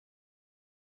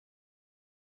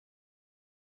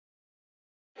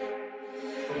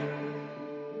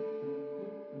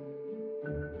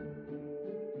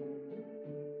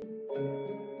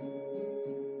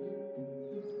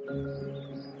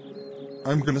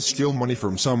I'm gonna steal money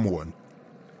from someone.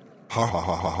 Ha ha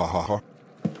ha ha ha ha ha.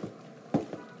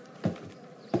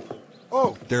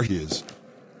 Oh, there he is.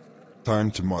 Time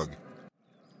to mug.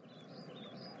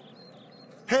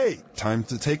 Hey, time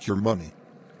to take your money.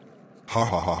 Ha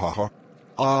ha ha ha ha.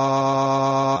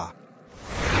 Ah.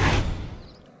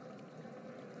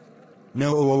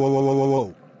 No, whoa, whoa, whoa, whoa,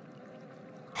 whoa.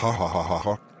 Ha ha ha ha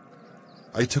ha.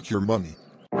 I took your money.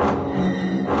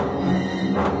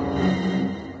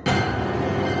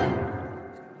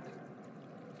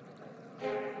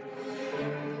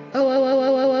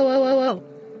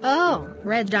 Oh,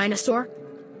 Red Dinosaur.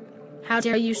 How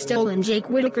dare you stolen Jake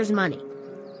Whittaker's money?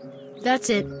 That's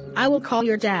it, I will call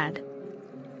your dad.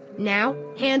 Now,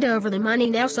 hand over the money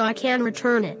now so I can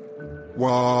return it.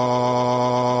 Wah.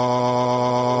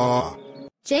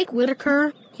 Jake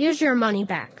Whittaker, here's your money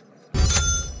back.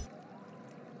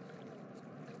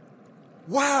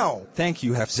 Wow! Thank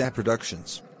you, Half-Zap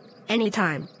Productions.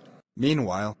 Anytime.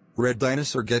 Meanwhile, Red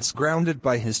Dinosaur gets grounded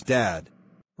by his dad.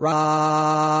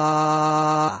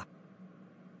 Rah!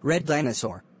 Red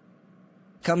Dinosaur.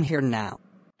 Come here now.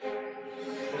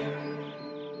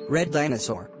 Red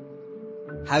Dinosaur.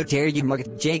 How dare you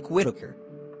mug Jake Whittaker?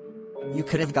 You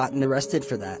could have gotten arrested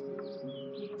for that.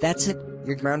 That's it,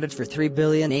 you're grounded for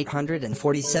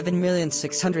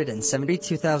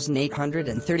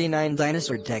 3,847,672,839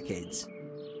 dinosaur decades.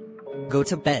 Go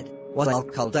to bed, while I'll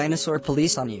call dinosaur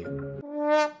police on you.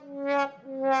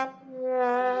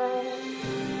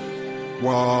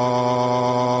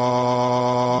 Wah.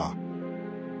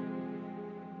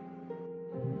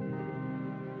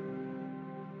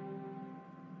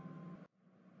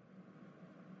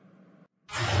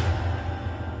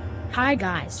 Hi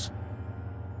guys.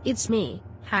 It's me,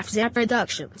 Half-Zap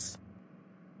Productions.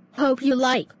 Hope you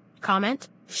like, comment,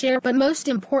 share, but most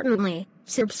importantly,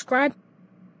 subscribe.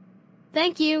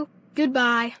 Thank you,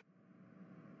 goodbye.